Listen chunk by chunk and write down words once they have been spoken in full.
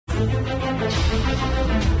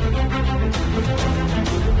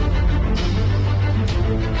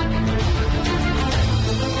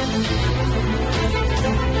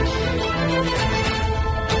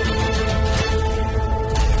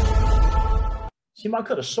星巴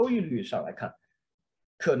克的收益率上来看，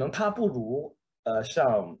可能它不如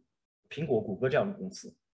像苹果、谷歌这样的公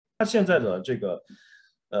司。它现在的这个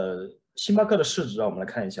星巴克的市值让我们来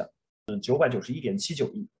看一下，是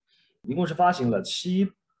991.79亿，一共是发行了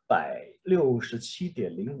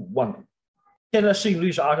767.05万股，现在市盈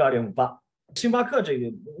率是22.58。星巴克这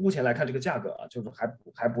个目前来看这个价格啊，就是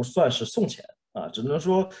还不算是送钱啊，只能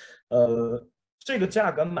说这个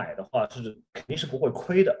价格买的话是肯定是不会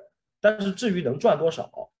亏的。但是至于能赚多少，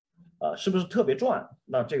是不是特别赚，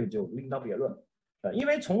那这个就另当别论。因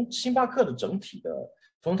为从星巴克的整体的，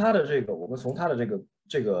从它的这个，我们从它的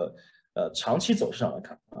这个长期走势上来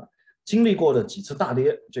看啊，经历过的几次大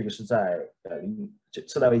跌，这个是在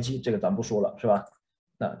次贷危机，这个咱不说了，是吧？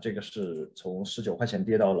那这个是从19块钱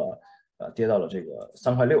跌到了这个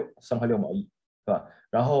3块6毛一，是吧？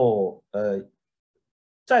然后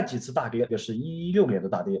再几次大跌，就是16年的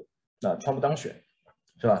大跌，那川普当选。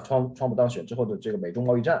是吧？川普当选之后的这个美中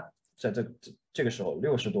贸易战，在这个时候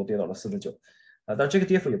60多跌到了49，但这个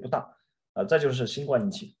跌幅也不大再就是新冠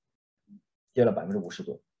疫情跌了50%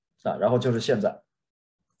多然后就是现在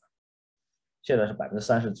是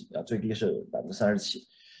30%几最低是37%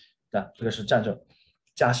这个是战争、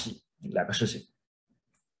加息两个事情。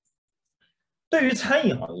对于餐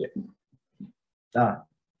饮行业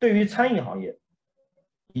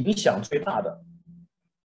影响最大的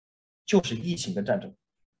就是疫情跟战争。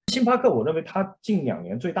星巴克，我认为它近2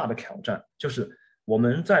年最大的挑战就是我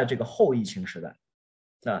们在这个后疫情时代，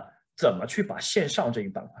怎么去把线上这一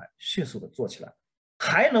板块迅速的做起来，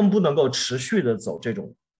还能不能够持续的走这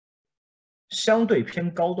种相对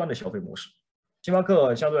偏高端的消费模式？星巴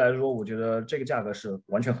克相对来说，我觉得这个价格是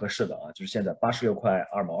完全合适的就是现在86块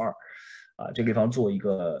2毛2这个地方做一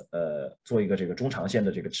个这个中长线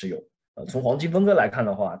的这个持有。从黄金分割来看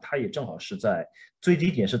的话，它也正好是在最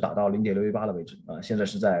低点是打到0.618的位置现在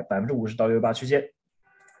是在50%到618区间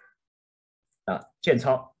建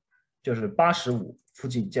仓就是85附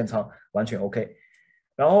近建仓完全 OK。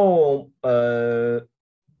然后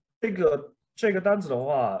这个单子的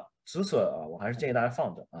话，止损我还是建议大家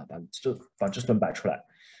放着把止损摆出来。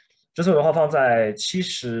止损的话放在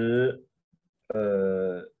75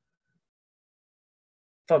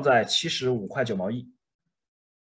块9毛1